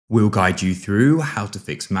We'll guide you through how to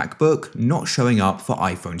fix MacBook not showing up for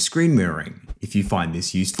iPhone screen mirroring. If you find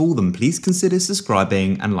this useful, then please consider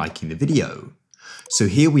subscribing and liking the video. So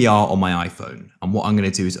here we are on my iPhone, and what I'm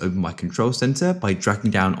going to do is open my control center by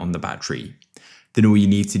dragging down on the battery. Then all you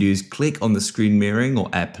need to do is click on the screen mirroring or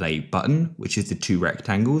AirPlay button, which is the two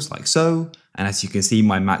rectangles like so, and as you can see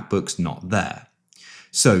my MacBook's not there.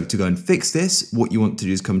 So to go and fix this, what you want to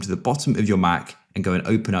do is come to the bottom of your Mac and go and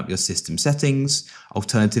open up your system settings.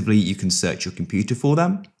 Alternatively, you can search your computer for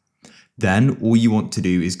them. Then all you want to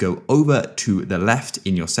do is go over to the left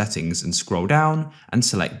in your settings and scroll down and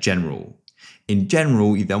select General. In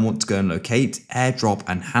General, you then want to go and locate AirDrop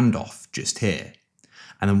and Handoff just here.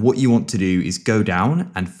 And then what you want to do is go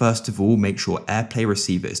down and first of all, make sure AirPlay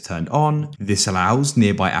receiver is turned on. This allows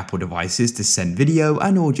nearby Apple devices to send video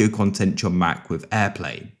and audio content to your Mac with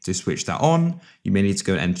AirPlay. To switch that on, you may need to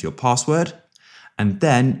go and enter your password. And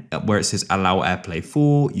then where it says allow AirPlay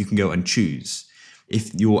for, you can go and choose.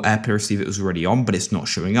 If your AirPlay receiver is already on, but it's not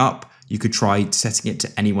showing up, you could try setting it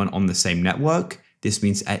to anyone on the same network. This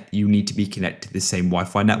means you need to be connected to the same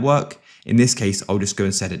Wi-Fi network. In this case, I'll just go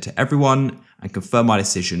and set it to everyone and confirm my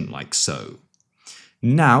decision like so.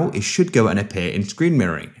 Now it should go and appear in screen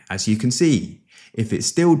mirroring, as you can see. If it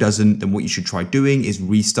still doesn't, then what you should try doing is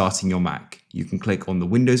restarting your Mac. You can click on the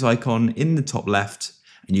Windows icon in the top left,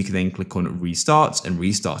 and you can then click on Restart and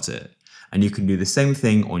restart it. And you can do the same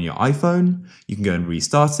thing on your iPhone. You can go and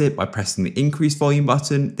restart it by pressing the increase volume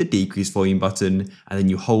button, the decrease volume button, and then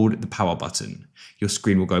you hold the power button. Your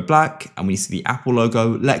screen will go black, and when you see the Apple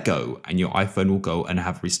logo, let go, and your iPhone will go and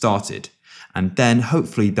have restarted. And then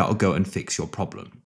hopefully that'll go and fix your problem.